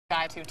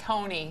guy too,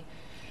 Tony.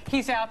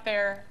 He's out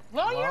there.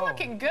 Well, you're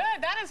looking good.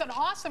 That is an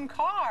awesome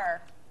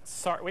car.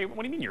 Sorry, wait,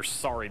 what do you mean you're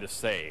sorry to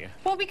say?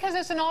 Well, because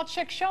it's an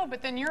all-chick show,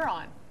 but then you're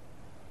on.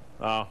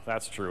 Oh,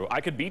 that's true.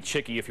 I could be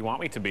chicky if you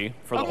want me to be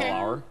for the whole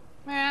hour.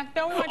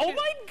 Don't want Oh you.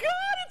 my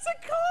God, it's a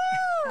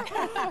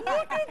car!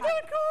 Look at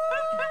that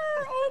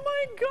car! Oh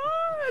my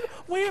God!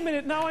 Wait a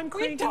minute, now I'm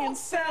cranky and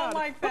sad. Sound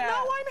like that. But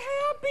now I'm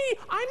happy.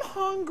 I'm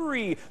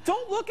hungry.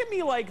 Don't look at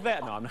me like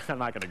that. No, I'm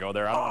not going to go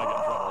there. I don't want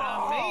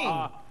to get in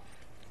trouble.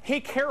 Hey,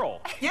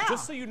 Carol,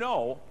 just so you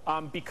know,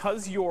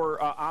 because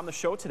you're on the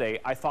show today,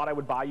 I thought I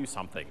would buy you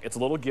something. It's a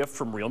little gift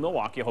from Real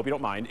Milwaukee. I hope you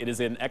don't mind. It is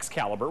in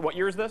Excalibur. What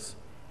year is this?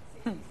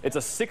 It's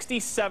a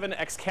 67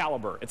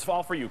 Excalibur. It's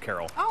all for you,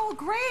 Carol. Oh,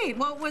 great.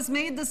 Well, it was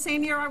made the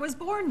same year I was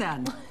born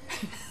then.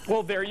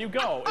 Well, there you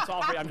go. It's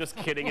all for you. I'm just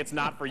kidding. It's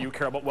not for you,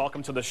 Carol, but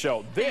welcome to the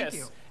show.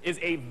 This is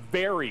a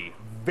very,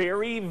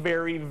 very,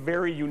 very,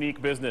 very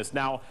unique business.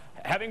 Now,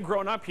 having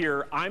grown up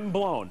here, I'm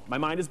blown. My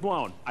mind is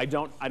blown. I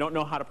don't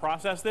know how to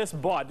process this,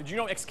 but did you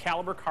know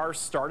Excalibur cars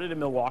started in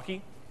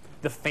Milwaukee?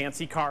 The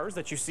fancy cars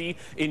that you see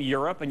in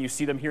Europe and you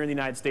see them here in the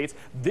United States.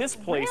 This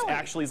place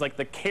actually is like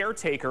the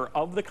caretaker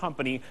of the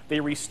company. They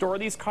restore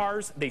these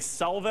cars, they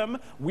sell them.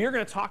 We're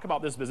going to talk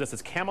about this business.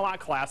 It's Camelot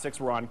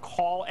Classics. We're on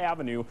Call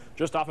Avenue,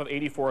 just off of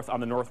 84th on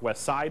the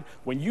northwest side.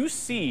 When you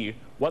see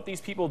what these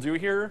people do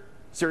here,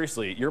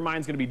 seriously, your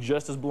mind's going to be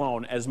just as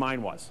blown as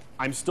mine was.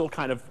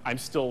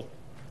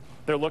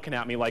 They're looking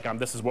at me like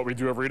this is what we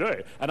do every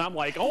day. And I'm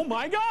like, oh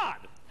my God.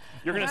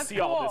 You're going to see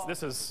all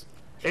this. This is...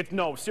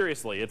 no,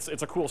 seriously, it's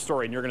a cool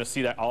story, and you're going to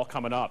see that all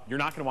coming up. You're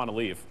not going to want to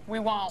leave. We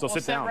won't. So we'll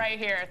sit down right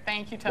here.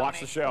 Thank you, Tony.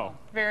 Watch the show.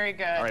 Very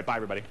good. All right, bye,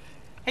 everybody.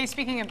 Hey,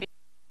 speaking of...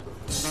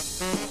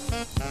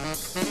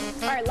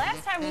 All right,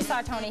 last time we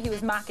saw Tony, he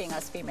was mocking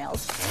us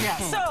females. Yeah.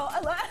 So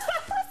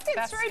let's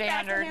get straight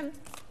back to him.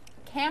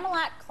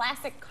 Camelot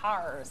Classic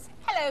Cars.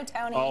 Hello,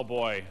 Tony. Oh,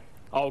 boy.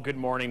 Oh, good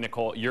morning,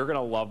 Nicole. You're going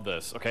to love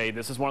this, okay?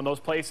 This is one of those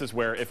places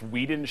where if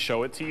we didn't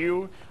show it to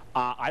you,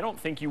 I don't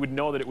think you would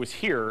know that it was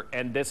here,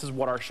 and this is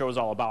what our show is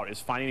all about, is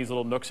finding these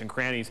little nooks and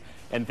crannies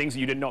and things that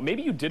you didn't know.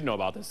 Maybe you did know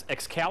about this.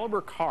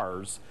 Excalibur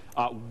cars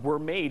were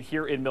made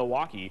here in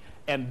Milwaukee,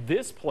 and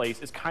this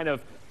place is kind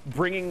of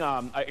bringing,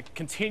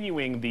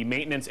 continuing the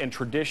maintenance and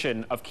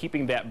tradition of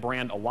keeping that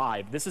brand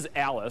alive. This is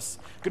Alice.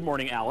 Good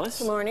morning, Alice.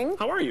 Good morning.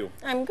 How are you?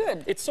 I'm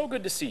good. It's so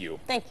good to see you.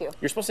 Thank you.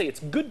 You're supposed to say,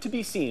 it's good to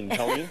be seen,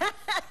 Tony.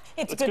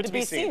 It's good to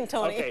be seen,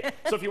 Tony. Okay,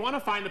 so if you want to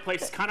find the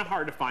place, it's kind of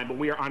hard to find, but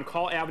we are on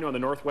Call Avenue on the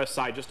northwest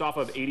side, just off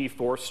of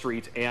 84th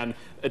Street, and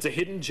it's a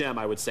hidden gem,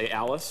 I would say,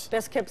 Alice.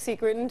 Best kept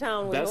secret in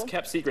town, Will. Best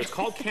kept secret. It's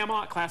called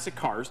Camelot Classic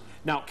Cars.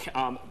 Now,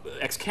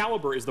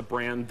 Excalibur is the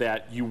brand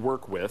that you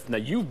work with. Now,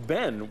 you've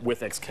been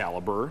with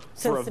Excalibur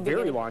for a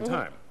very long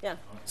time. Yeah.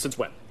 Since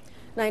when?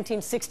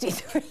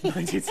 1963.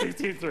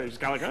 1963. Just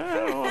kind of like, I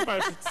don't know if I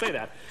should say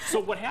that. So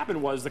what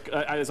happened was,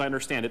 as I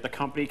understand it, the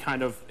company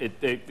kind of,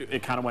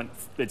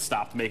 it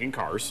stopped making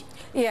cars.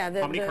 Yeah.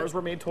 How many cars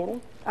were made total?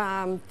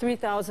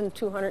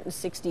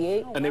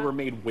 3,268. And they were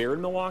made where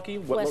in Milwaukee?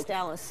 West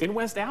Allis. In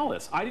West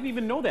Allis. I didn't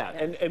even know that.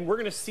 And we're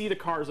going to see the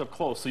cars up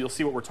close, so you'll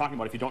see what we're talking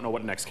about if you don't know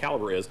what an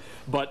Excalibur is.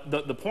 But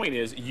the point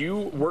is, you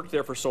worked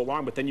there for so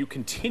long, but then you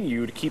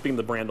continued keeping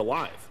the brand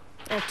alive.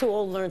 I'm too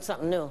old to learn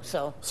something new,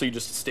 so. So you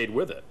just stayed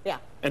with it? Yeah.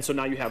 And so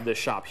now you have this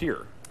shop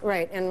here.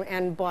 Right,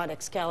 and bought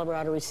Excalibur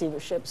out of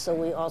receivership, so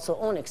we also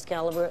own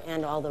Excalibur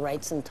and all the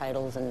rights and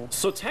titles and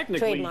So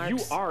technically, trademarks.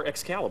 you are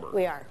Excalibur.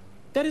 We are.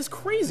 That is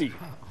crazy.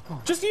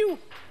 Just you.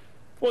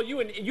 Well,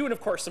 you and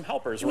of course some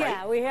helpers, right?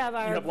 Yeah, we have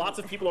our. You have lots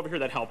of people over here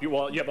that help you.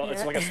 Well,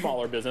 it's like a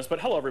smaller business, but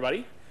hello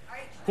everybody.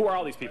 Who are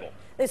all these people?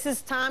 This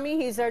is Tommy.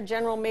 He's our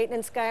general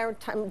maintenance guy.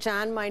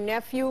 John, my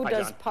nephew, Hi,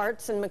 does John.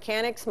 Parts and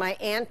mechanics. My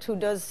aunt, who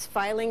does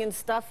filing and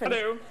stuff. And,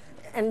 Hello.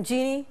 And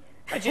Jeannie.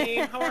 Hi, Jeannie.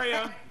 How are you?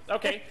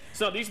 Okay.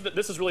 So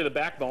this is really the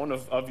backbone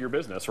of your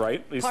business,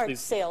 right?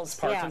 Parts sales.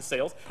 Parts and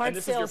sales. Parts and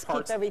this sales is your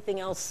parts, keep everything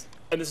else.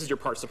 And this is your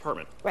parts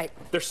department. Right.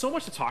 There's so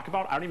much to talk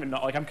about. I don't even know.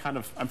 Like I'm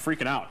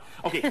freaking out.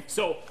 Okay.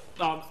 So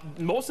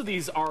most of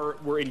these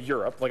were in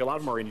Europe. Like a lot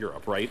of them are in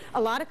Europe, right?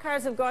 A lot of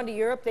cars have gone to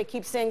Europe. They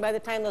keep saying by the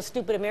time those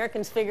stupid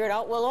Americans figure it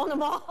out, we'll own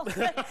them all,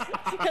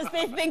 because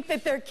they think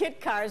that they're kit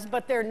cars,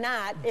 but they're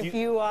not. If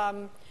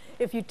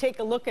you take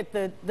a look at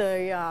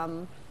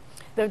the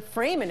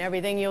frame and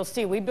everything, you'll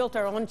see we built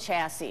our own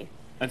chassis.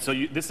 And so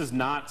this is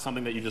not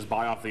something that you just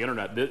buy off the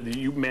internet.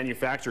 You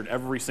manufactured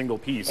every single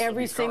piece.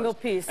 Every single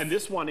piece. And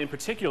this one in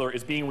particular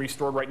is being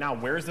restored right now.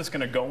 Where is this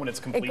going to go when it's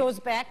complete? It goes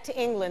back to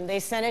England.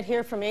 They sent it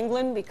here from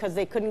England because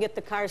they couldn't get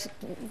the cars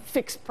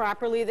fixed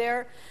properly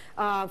there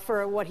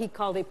for what he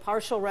called a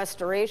partial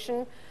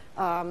restoration.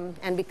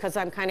 And because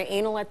I'm kind of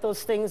anal at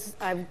those things,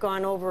 I've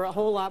gone over a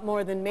whole lot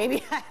more than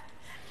maybe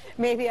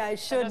I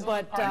should,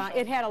 but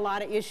it had a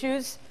lot of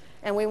issues.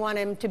 And we want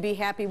him to be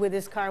happy with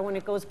his car when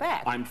it goes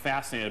back. I'm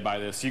fascinated by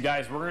this. You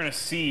guys, we're going to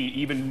see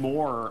even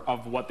more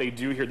of what they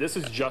do here. This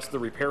is just the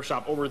repair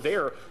shop. Over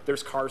there,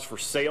 there's cars for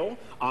sale.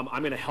 I'm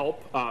going to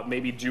help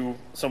maybe do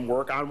some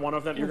work on one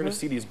of them. You're going to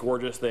see these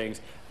gorgeous things.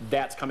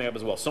 That's coming up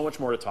as well. So much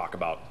more to talk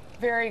about.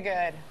 Very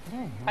good.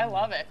 I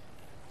love it.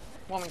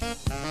 woman.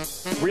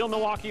 Real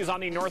Milwaukee is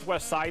on the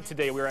northwest side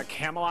today. We're at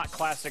Camelot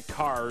Classic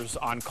Cars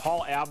on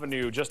Call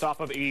Avenue, just off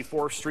of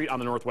 84th Street on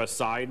the northwest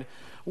side.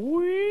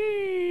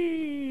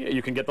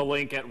 You can get the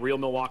link at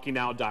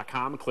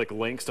realmilwaukeenow.com. Click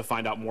links to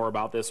find out more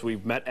about this.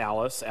 We've met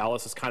Alice.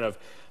 Alice is kind of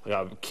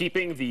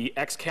keeping the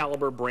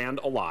Excalibur brand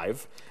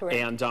alive. Correct.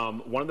 And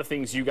one of the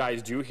things you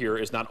guys do here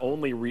is not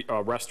only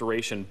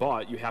restoration,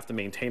 but you have to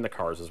maintain the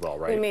cars as well,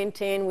 right? We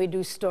maintain, we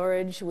do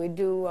storage, we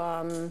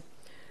do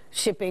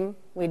shipping,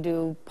 we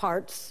do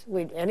parts,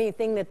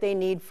 anything that they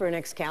need for an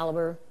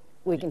Excalibur,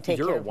 we can take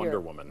care of You're here. a Wonder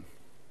Woman.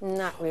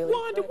 Not really.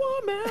 Wonder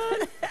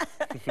Woman!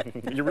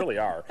 You really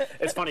are.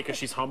 It's funny because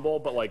she's humble,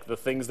 but like the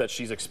things that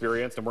she's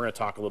experienced, and we're going to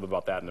talk a little bit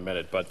about that in a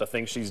minute, but the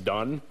things she's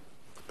done,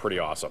 pretty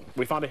awesome.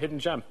 We found a hidden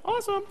gem.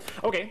 Awesome.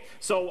 Okay,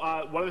 so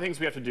one of the things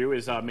we have to do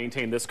is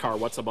maintain this car.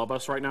 What's above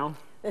us right now?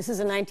 This is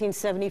a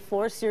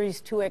 1974 Series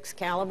 2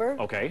 Excalibur.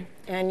 Okay.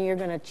 And you're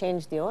going to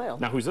change the oil.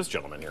 Now, who's this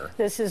gentleman here?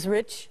 This is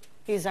Rich.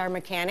 He's our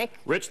mechanic.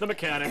 Rich the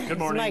mechanic. Good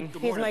morning.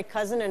 He's my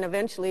cousin, and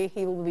eventually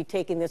he will be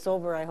taking this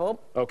over, I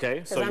hope. Okay.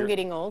 Because I'm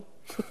getting old.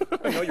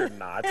 No, you're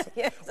not.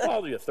 Yes. How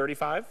old are you,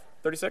 35?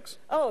 36?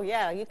 Oh,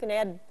 yeah, you can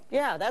add,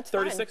 yeah, that's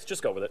 36, fine.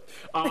 just go with it.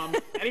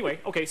 Anyway,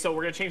 okay, so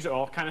we're going to change the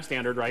oil, kind of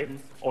standard, right?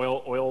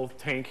 Oil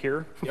tank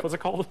here. Yep. What's it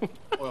called?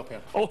 Oil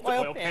pan. Oh, the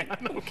Oil oil pan.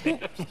 pan. Okay.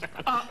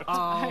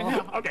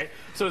 Okay,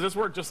 so does this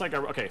work just like a,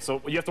 okay,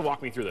 so you have to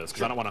walk me through this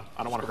because I don't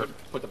want to hurt.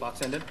 Put the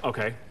box end in.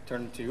 Okay.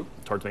 Turn it to you.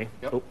 Towards me.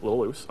 Yep. Oh, a little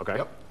loose. Okay.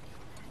 Yep.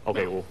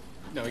 Okay, No. well.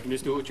 No, you can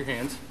just do it with your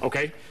hands.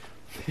 Okay.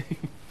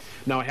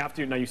 Now I have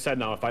to, now you said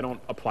now if I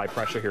don't apply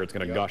pressure here, it's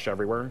going to gush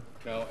everywhere.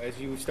 Now,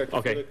 as you start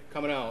to feel it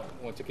coming out,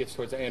 once it gets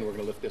towards the end, we're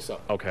going to lift this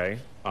up. Okay.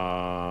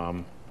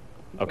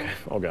 Okay.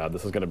 Oh God,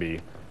 this is going to be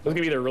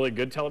either really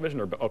good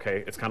television or,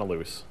 okay, it's kind of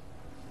loose.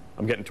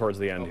 I'm getting towards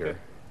the end here.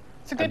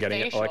 It's a good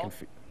facial.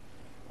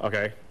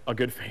 Okay, a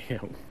good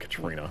facial.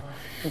 Katrina.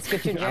 Let's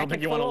get your jacket I don't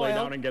think you want to full of lay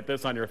oil. down and get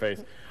this on your face.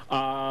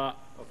 Okay,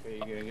 you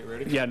going to get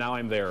ready? Yeah, now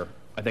I'm there.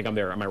 I think I'm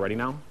there. Am I ready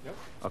now? Yep.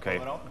 Okay.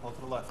 Pull it out and hold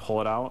to the left.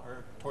 Pull it out.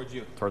 Or towards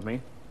you. Towards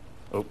me?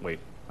 Oh, wait.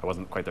 I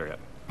wasn't quite there yet.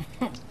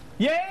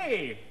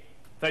 Yay!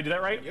 Did I do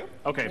that right? Yep.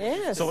 Okay.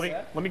 Yes. So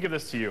let me give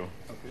this to you.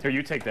 Okay. Here,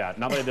 you take that.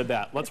 Now that I did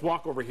that, let's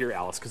walk over here,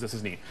 Alice, because this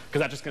is neat.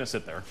 Because that's just going to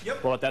sit there.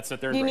 Yep. We'll let that sit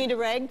there. Do you need a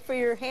rag for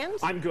your hands?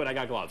 I'm good. I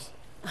got gloves.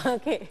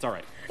 Okay. It's all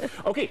right.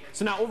 Okay,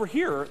 so now over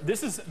here,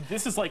 this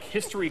is like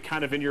history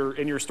kind of in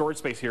your storage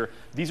space here.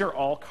 These are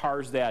all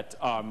cars that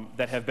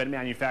that have been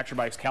manufactured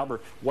by Excalibur.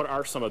 What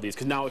are some of these?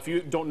 Because now if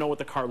you don't know what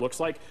the car looks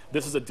like,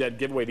 this is a dead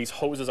giveaway. These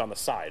hoses on the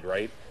side,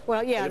 right?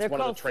 Well, yeah, they're one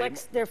of called the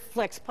flex. They're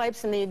flex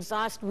pipes, and the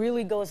exhaust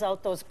really goes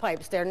out those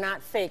pipes. They're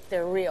not fake.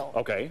 They're real.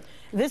 Okay.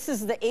 This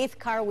is the 8th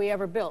car we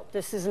ever built.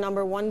 This is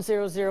number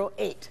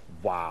 1008.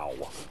 Wow.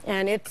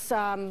 And it's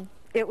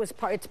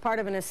part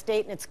of an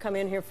estate, and it's come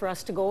in here for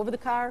us to go over the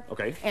car.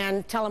 Okay.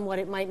 And tell them what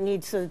it might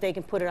need so that they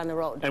can put it on the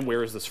road. And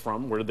where is this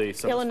from? Where did they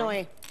send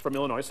Illinois. this from? From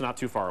Illinois, so not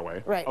too far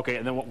away. Right. Okay,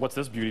 and then what's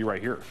this beauty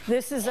right here?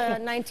 This is a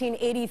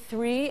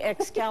 1983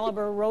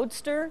 Excalibur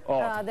Roadster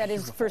that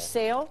is for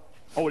sale.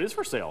 Oh, it is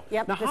for sale.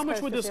 Yep. Now, how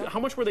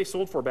much were they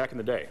sold for back in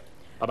the day?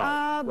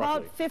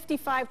 About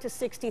 55 to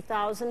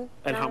 60,000.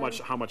 And how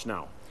much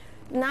now?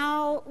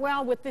 Now,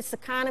 well, with this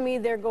economy,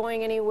 they're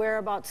going anywhere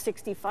about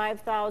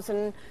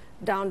 65,000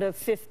 down to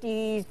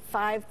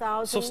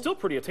 55,000. So still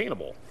pretty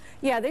attainable.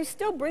 Yeah, they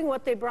still bring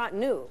what they brought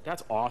new.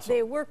 That's awesome.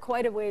 They were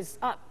quite a ways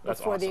up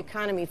before the awesome.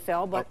 economy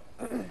fell, but...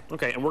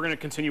 Okay, and we're going to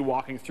continue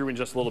walking through in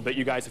just a little bit.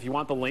 You guys, if you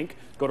want the link,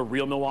 go to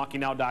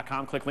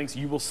realmilwaukeenow.com, click links.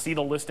 You will see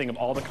the listing of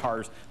all the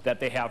cars that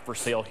they have for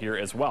sale here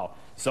as well.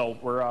 So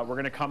we're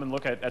going to come and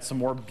look at some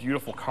more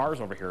beautiful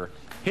cars over here.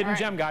 Hidden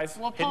gem, guys.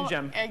 Hidden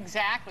gem.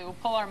 Exactly. We'll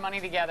pull our money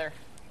together.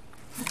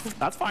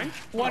 That's fine.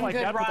 One like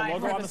good that, ride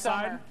with the logo for on the the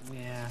summer. side.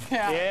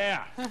 Yeah.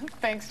 Yeah.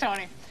 Thanks,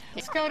 Tony.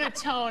 Let's go to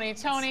Tony.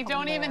 Tony,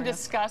 don't even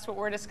discuss what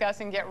we're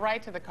discussing. Get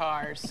right to the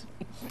cars.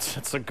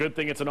 It's a good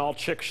thing it's an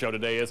all-chick show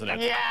today, isn't it?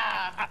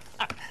 Yeah.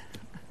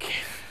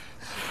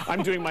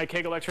 I'm doing my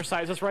Kegel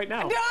exercises right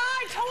now. No,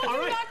 I told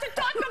you not to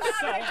talk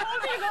about it. I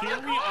told you to go Here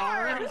to we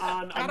are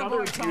on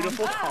another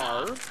beautiful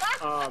car.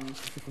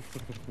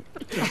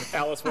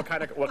 Alice,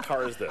 what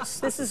car is this?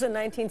 This is a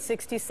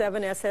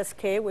 1967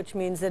 SSK, which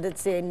means that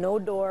it's a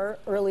no-door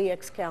early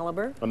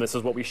Excalibur. And this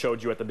is what we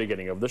showed you at the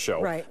beginning of the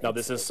show. Right. Now,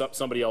 this is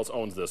somebody else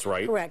owns this,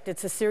 right? Correct.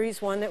 It's a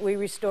Series 1 that we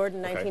restored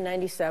in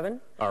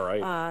 1997. All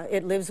right.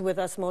 It lives with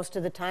us most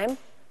of the time.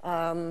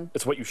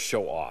 It's what you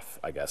show off,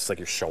 I guess. Like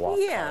your show-off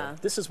Yeah. car.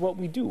 This is what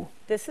we do.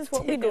 This is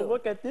what we Take a do.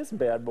 look at this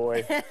bad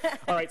boy.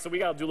 All right, so we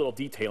got to do a little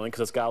detailing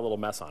because it's got a little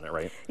mess on it,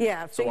 right?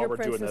 Yeah, So while we're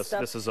fingerprints doing and this,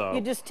 stuff. this is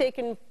You just take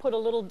and put a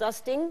little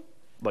dusting.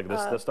 like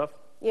this stuff?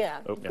 Yeah,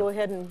 Oh, yeah. go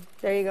ahead and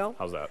there you go.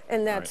 How's that?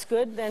 And All that's right.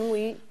 good. Then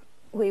we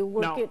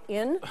work Now, it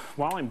in.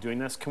 While I'm doing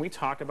this, can we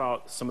talk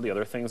about some of the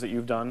other things that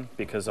you've done?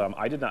 Because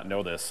I did not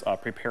know this.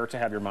 Prepare to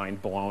have your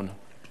mind blown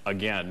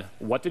again.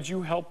 What did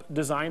you help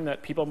design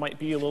that people might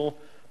be a little...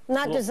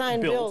 Not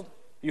design, build.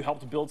 You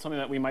helped build something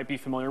that we might be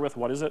familiar with.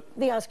 What is it?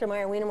 The Oscar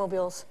Mayer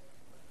Wienermobiles.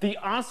 The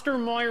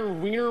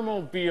Ostermeyer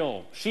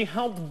Wienermobile. She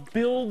helped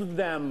build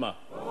them.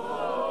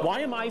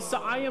 Why am I so?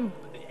 I am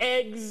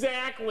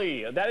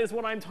exactly. That is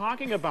what I'm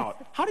talking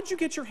about. How did you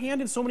get your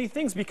hand in so many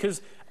things?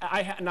 Because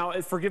now,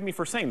 forgive me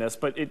for saying this,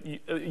 but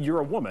you're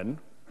a woman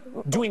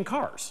doing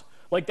cars.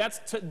 Like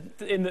that's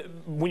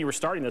when you were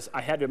starting this,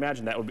 I had to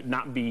imagine that would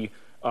not be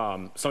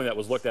something that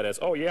was looked at as,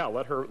 oh yeah,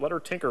 let her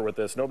tinker with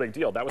this, no big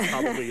deal. That was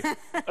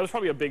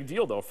probably a big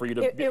deal though for you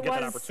to get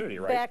that opportunity,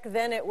 right? Back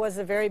then it was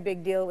a very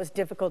big deal. It was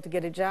difficult to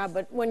get a job,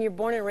 but when you're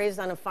born and raised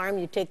on a farm,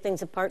 you take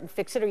things apart and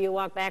fix it, or you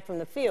walk back from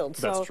the field.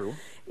 So, that's true.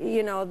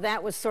 You know,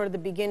 that was sort of the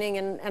beginning,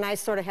 and I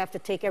sort of have to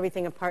take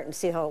everything apart and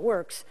see how it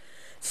works.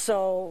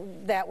 So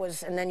that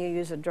was, and then you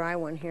use a dry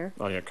one here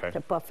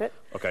to buff it.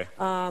 Okay.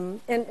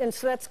 And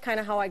so that's kind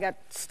of how I got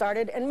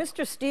started. And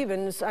Mr.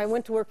 Stevens, I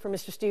went to work for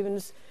Mr.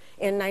 Stevens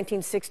in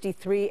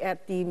 1963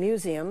 at the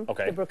museum,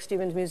 the Brooks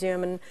Stevens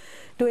Museum, and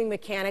doing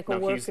mechanical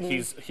work.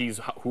 He's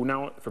who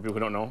now, for people who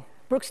don't know?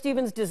 Brooks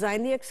Stevens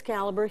designed the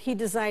Excalibur. He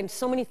designed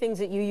so many things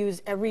that you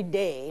use every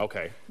day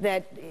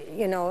that,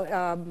 you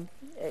know,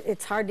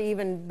 it's hard to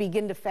even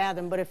begin to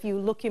fathom, but if you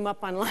look him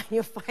up online,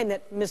 you'll find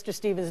that Mr.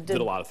 Stevens did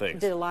a lot of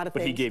things.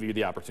 But he gave you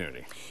the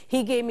opportunity.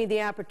 He gave me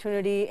the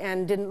opportunity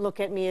and didn't look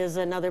at me as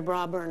another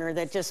bra burner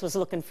that just was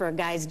looking for a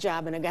guy's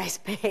job and a guy's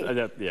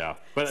pay. Yeah,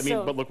 but I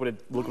mean, but look what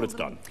it's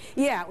done.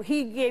 Yeah,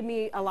 he gave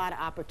me a lot of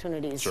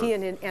opportunities. Sure. He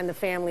and the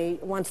family,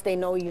 once they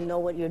know you know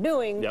what you're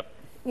doing,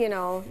 you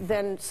know,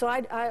 then so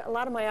a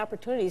lot of my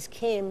opportunities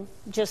came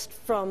just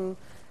from,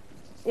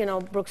 you know,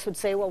 Brooks would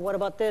say, well, what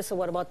about this or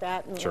what about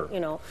that? And, you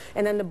know,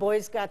 and then the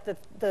boys got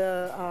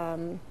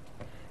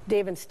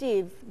Dave and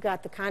Steve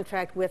got the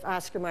contract with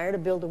Oscar Mayer to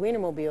build the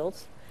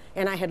Wienermobiles.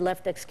 And I had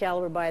left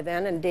Excalibur by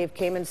then, and Dave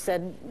came and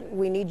said,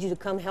 we need you to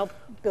come help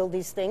build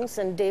these things.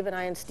 And Dave and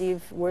I and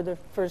Steve were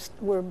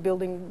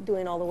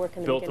doing all the work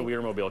in the beginning. Built the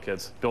Wienermobile,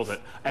 kids. Built it.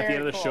 At the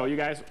end of the show, you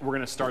guys, we're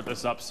going to start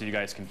this up so you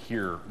guys can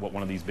hear what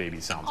one of these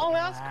babies sounds like. Oh,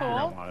 that's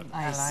cool.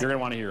 You're going to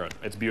want to hear it.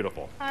 It's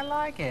beautiful. I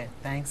like it.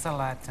 Thanks a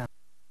lot, Tom.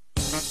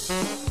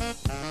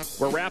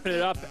 We're wrapping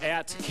it up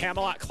at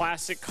Camelot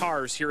Classic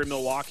Cars here in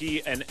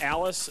Milwaukee. And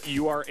Alice,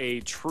 you are a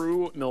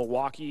true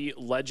Milwaukee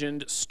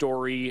legend,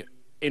 story,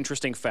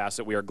 interesting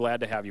facet. We are glad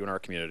to have you in our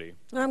community.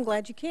 I'm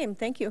glad you came.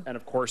 Thank you. And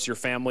of course, your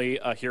family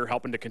here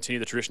helping to continue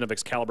the tradition of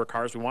Excalibur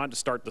cars. We wanted to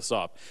start this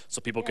up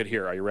so people could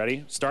hear. Are you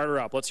ready? Start her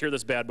up. Let's hear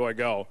this bad boy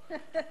go.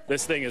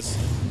 This thing is...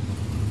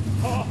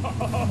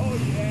 Oh,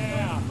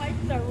 yeah. Those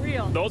pipes are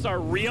real. Those are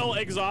real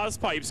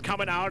exhaust pipes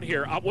coming out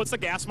here. What's the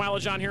gas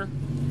mileage on here?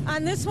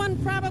 On this one,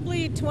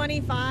 probably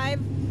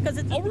 25, because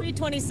it's a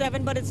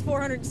 327, but it's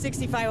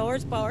 465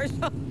 horsepower.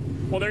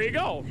 Well, there you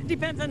go.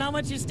 Depends on how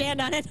much you stand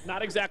on it.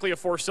 Not exactly a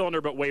four-cylinder,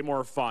 but way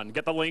more fun.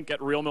 Get the link at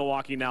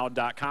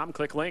realmilwaukeenow.com.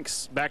 Click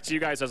links. Back to you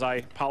guys as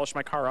I polish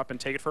my car up and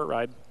take it for a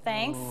ride.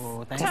 Thanks,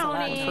 Ooh, thanks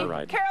Tony. a lot. For a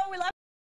ride. Carol, we love